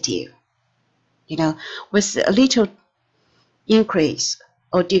sensitive. With a little increase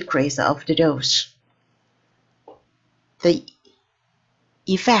or decrease of the dose, the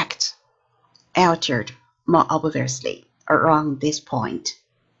effect altered more obviously around this point.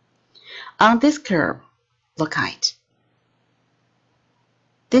 On this curve, look at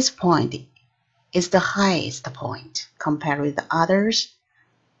this point is the highest point compared with the others,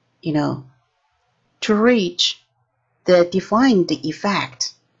 to reach the defined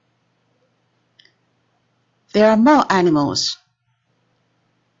effect. There are more animals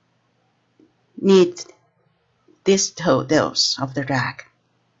need this total dose of the drug.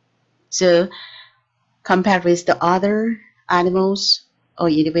 So compared with the other animals or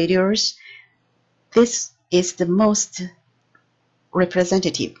individuals, this is the most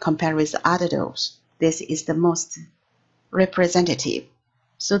representative compared with the other dose. This is the most representative.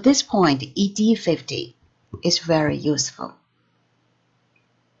 So this point, ED50, is very useful.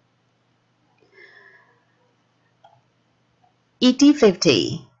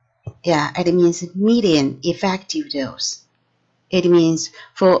 ED50, it means median effective dose. It means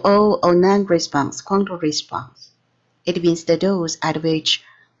for all or non-response quantum response. It means the dose at which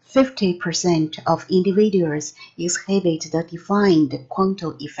 50% of individuals exhibit the defined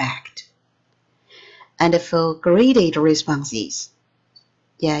quantum effect. And for graded responses,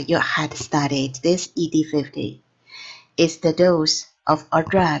 you had studied this ED50 is the dose of a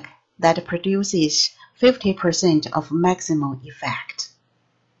drug that produces 50% of maximal effect.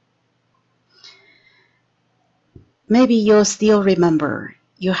 Maybe you'll still remember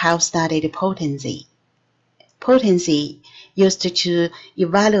you have studied potency. Potency used to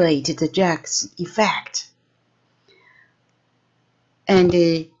evaluate the drug's effect. And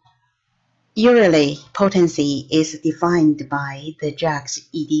usually potency is defined by the drug's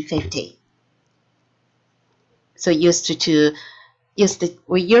ED50. So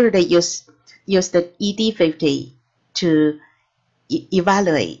we usually use the ED50 to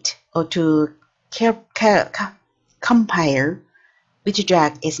evaluate or to compare which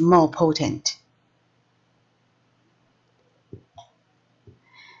drug is more potent.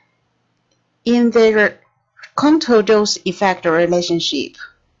 In the control dose effect relationship,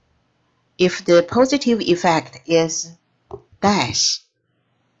 if the positive effect is dash,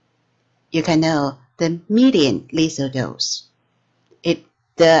 you can know the median lethal dose.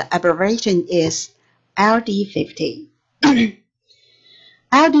 The abbreviation is LD50.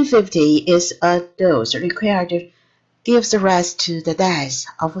 LD50 is a dose required gives rise to the death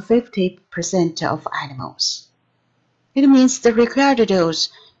of 50% of animals. It means the required dose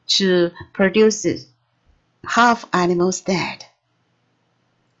to produce half animals dead.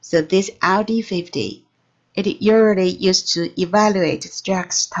 So this LD50, it usually used to evaluate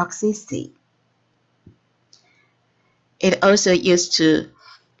drug's toxicity. It also used to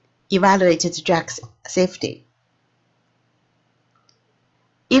evaluate the drug's safety.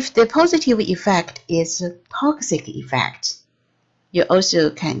 If the positive effect is a toxic effect, you also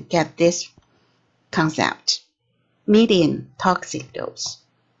can get this concept, median toxic dose,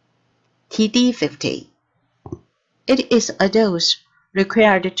 TD50. It is a dose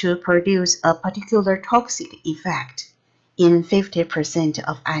required to produce a particular toxic effect in 50%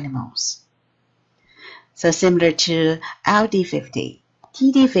 of animals. So similar to LD50,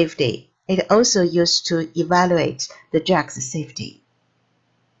 TD50, it also used to evaluate the drug's safety.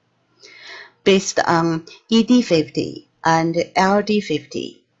 Based on ED50 and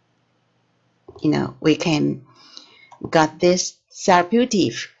LD50, we can get this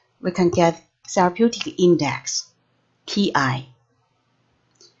therapeutic, we can get therapeutic index, TI.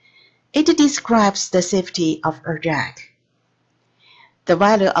 It describes the safety of a drug. The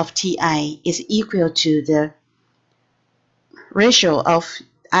value of TI is equal to the ratio of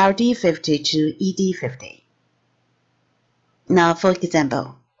LD50 to ED50. Now, for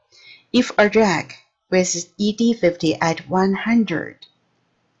example, if a drug with ED50 at 100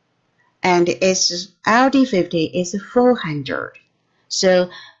 and its LD50 is 400, so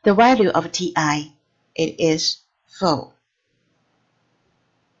the value of TI it is 4.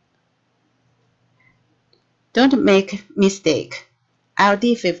 Don't make mistake.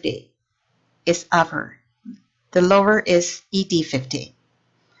 LD50 is upper. The lower is ED50.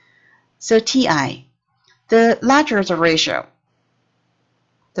 So TI, the larger the ratio,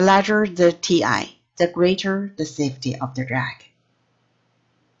 the larger the TI, the greater the safety of the drug.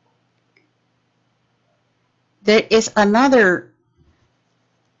 There is another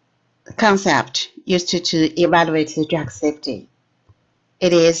concept used to evaluate the drug safety.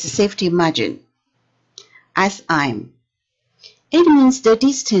 It is safety margin, SM. It means the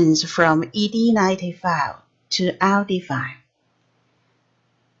distance from ED95 to LD5.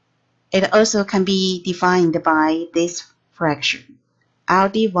 It also can be defined by this fraction,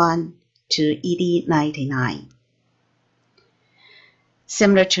 LD1 to ED99.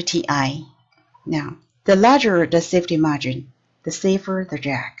 Similar to TI. Now, the larger the safety margin, the safer the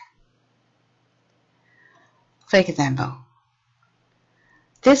drug. For example,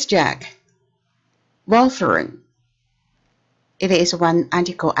 this drug, warfarin, it is one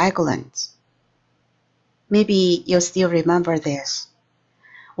anticoagulant. Maybe you still remember this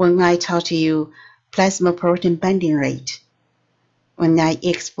when I taught you plasma protein binding rate, when I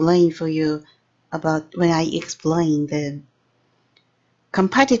explained the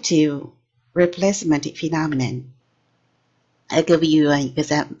competitive replacement phenomenon. I give you an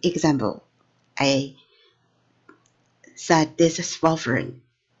example. I said this is warfarin.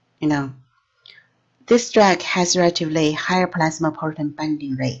 This drug has relatively higher plasma protein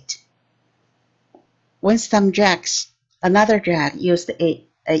binding rate. When another drug used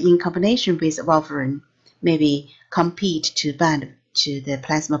in combination with warfarin, maybe compete to bind to the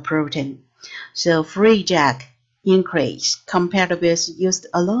plasma protein. So free drug increase compared with used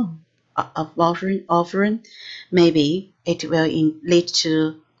alone of warfarin, maybe it will lead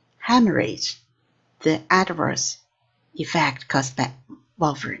to hemorrhage, the adverse effect caused by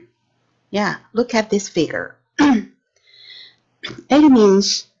warfarin. Yeah, look at this figure. It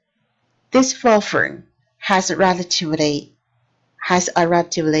means this warfarin has a relatively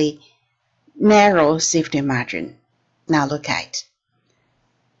narrow safety margin. Now look at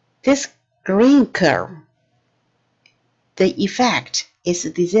this green curve. The effect is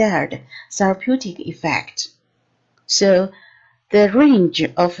desired therapeutic effect. So the range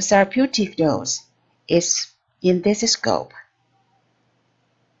of therapeutic dose is in this scope.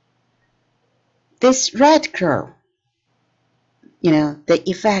 This red curve, the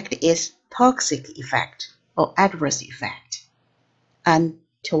effect is toxic effect or adverse effect,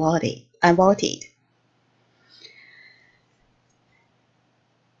 unwanted.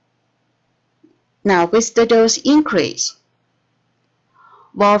 Now, with the dose increase,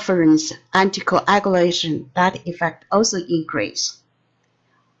 warfarin's anticoagulation, that effect also increase.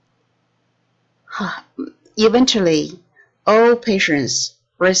 Eventually, all patients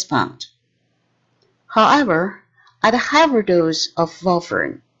respond. However, at a higher dose of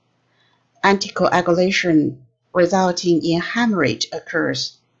warfarin, anticoagulation resulting in hemorrhage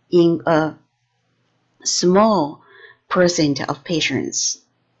occurs in a small percent of patients.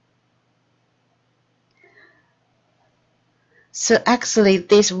 So actually,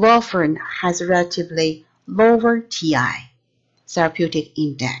 this warfarin has relatively lower TI, therapeutic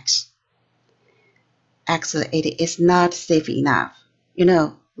index. Actually, it is not safe enough.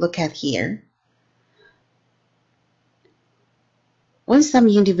 Look at here. When some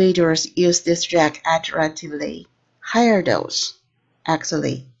individuals use this drug at relatively higher dose,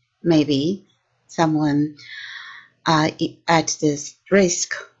 actually, maybe someone at this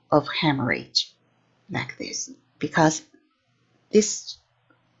risk of hemorrhage like this, because this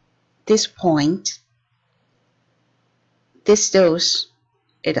point, this dose,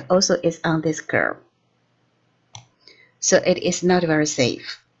 it also is on this curve. So it is not very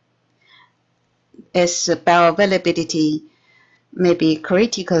safe. Its bioavailability may be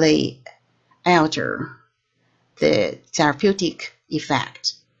critically alter the therapeutic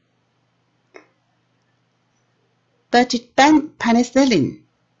effect. But penicillin,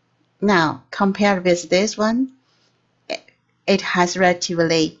 now compared with this one, it has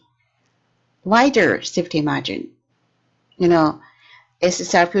relatively wider safety margin.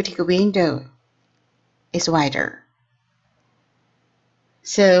 Its therapeutic window is wider.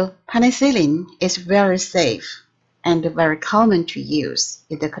 So penicillin is very safe and very common to use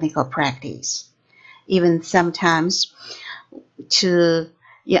in the clinical practice. Even sometimes,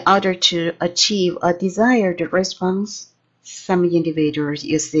 in order to achieve a desired response, some individuals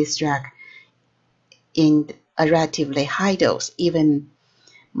use this drug in a relatively high dose, even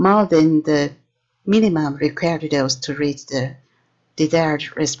more than the minimum required dose to reach the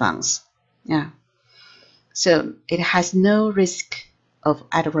desired response. So it has no risk of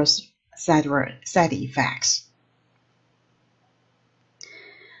adverse side effects.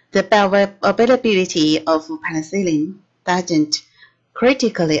 The bioavailability of penicillin doesn't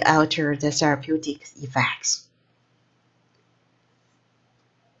critically alter the therapeutic effects.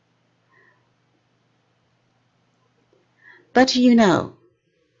 But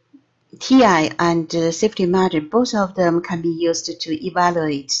TI and safety margin, both of them can be used to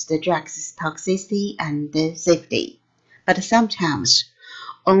evaluate the drug's toxicity and safety. But sometimes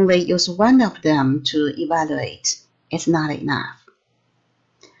only use one of them to evaluate is not enough.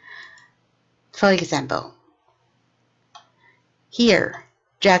 For example, here,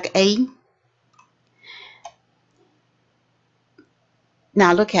 drug A.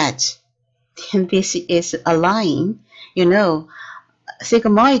 Now look at, this is a line,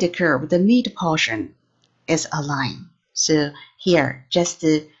 sigmoid curve, the mid portion is a line. So here, just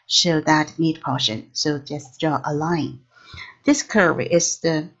to show that mid portion, so just draw a line. This curve is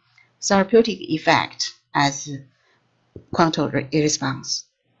the therapeutic effect as control response.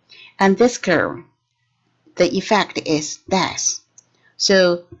 And this curve, the effect is death.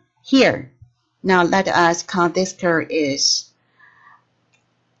 So here, now let us count this curve is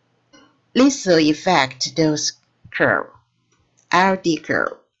lethal effect dose curve, LD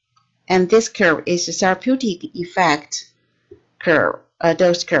curve. And this curve is a therapeutic effect curve,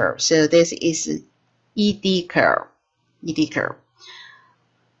 dose curve. So this is ED curve.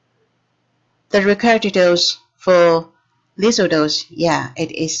 The required dose for lethal dose,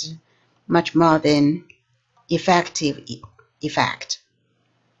 it is much more than effective effect.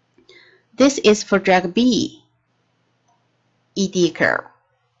 This is for drug B, ED curve.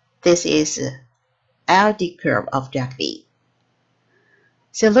 This is LD curve of drug B.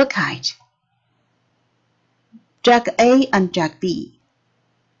 So look at drug A and drug B.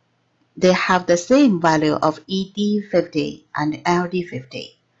 They have the same value of ED 50 and LD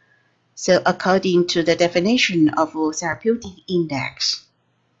 50. So according to the definition of therapeutic index,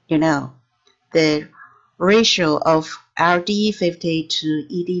 you know, the ratio of LD50 to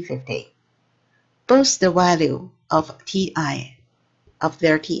ED50, both the value of TI, of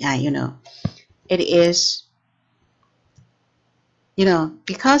their TI, you know, it is, you know,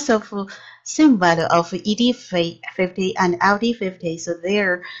 because of same value of ED50 and LD50, so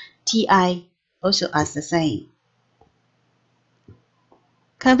their TI also are the same.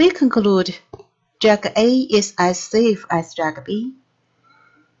 Can we conclude drug A is as safe as drug B?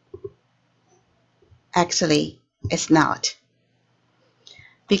 Actually, it's not.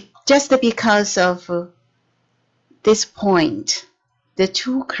 Just because of this point, the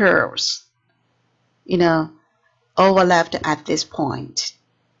two curves, you know, overlapped at this point.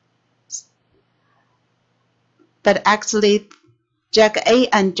 But actually, drug A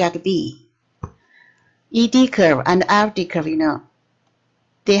and drug B, ED curve and LD curve, you know,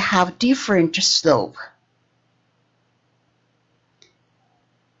 they have different slope.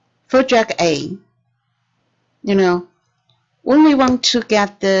 For drug A, you know, when we want to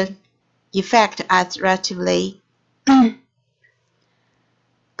get the effect at relatively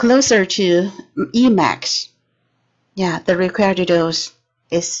closer to Emax, yeah, the required dose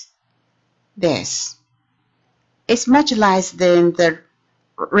is this. It's much less than the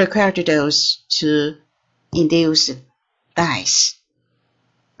required dose to induce DICE.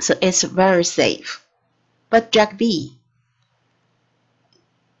 So it's very safe. But drug B,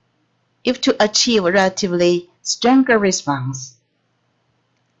 if to achieve relatively stronger response,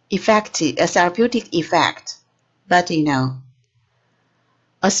 effective, a therapeutic effect, but you know,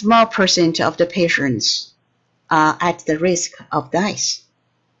 a small percent of the patients are at the risk of DICE.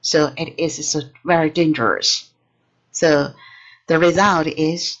 So it is so very dangerous. So the result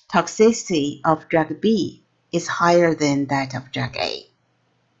is toxicity of drug B is higher than that of drug A.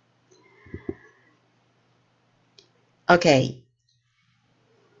 Okay.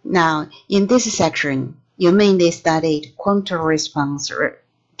 Now, in this section, you mainly studied quantum response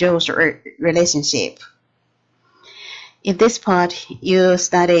dose relationship. In this part, you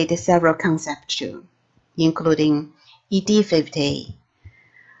studied several concepts too, including ED50,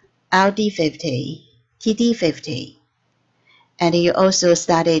 LD50, TD50, and you also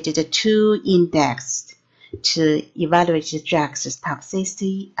studied the two indexes to evaluate the drug's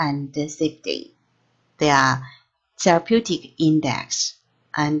toxicity and safety. They are therapeutic index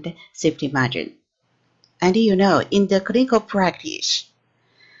and safety margin. And you know, in the clinical practice,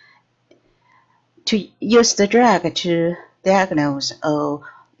 to use the drug to diagnose or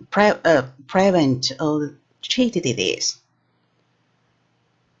prevent or treat disease,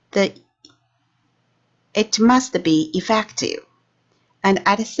 it must be effective, and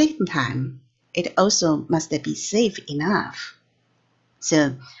at the same time, it also must be safe enough.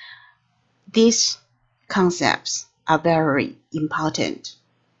 So these concepts are very important.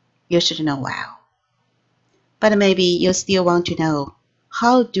 You should know well. But maybe you still want to know,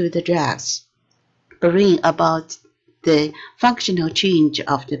 how do the drugs bring about the functional change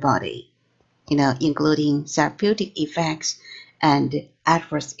of the body, you know, including therapeutic effects and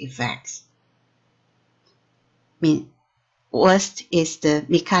adverse effects? I mean, what is the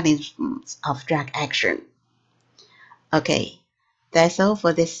mechanisms of drug action? Okay, that's all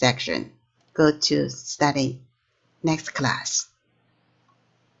for this section. Go to study next class.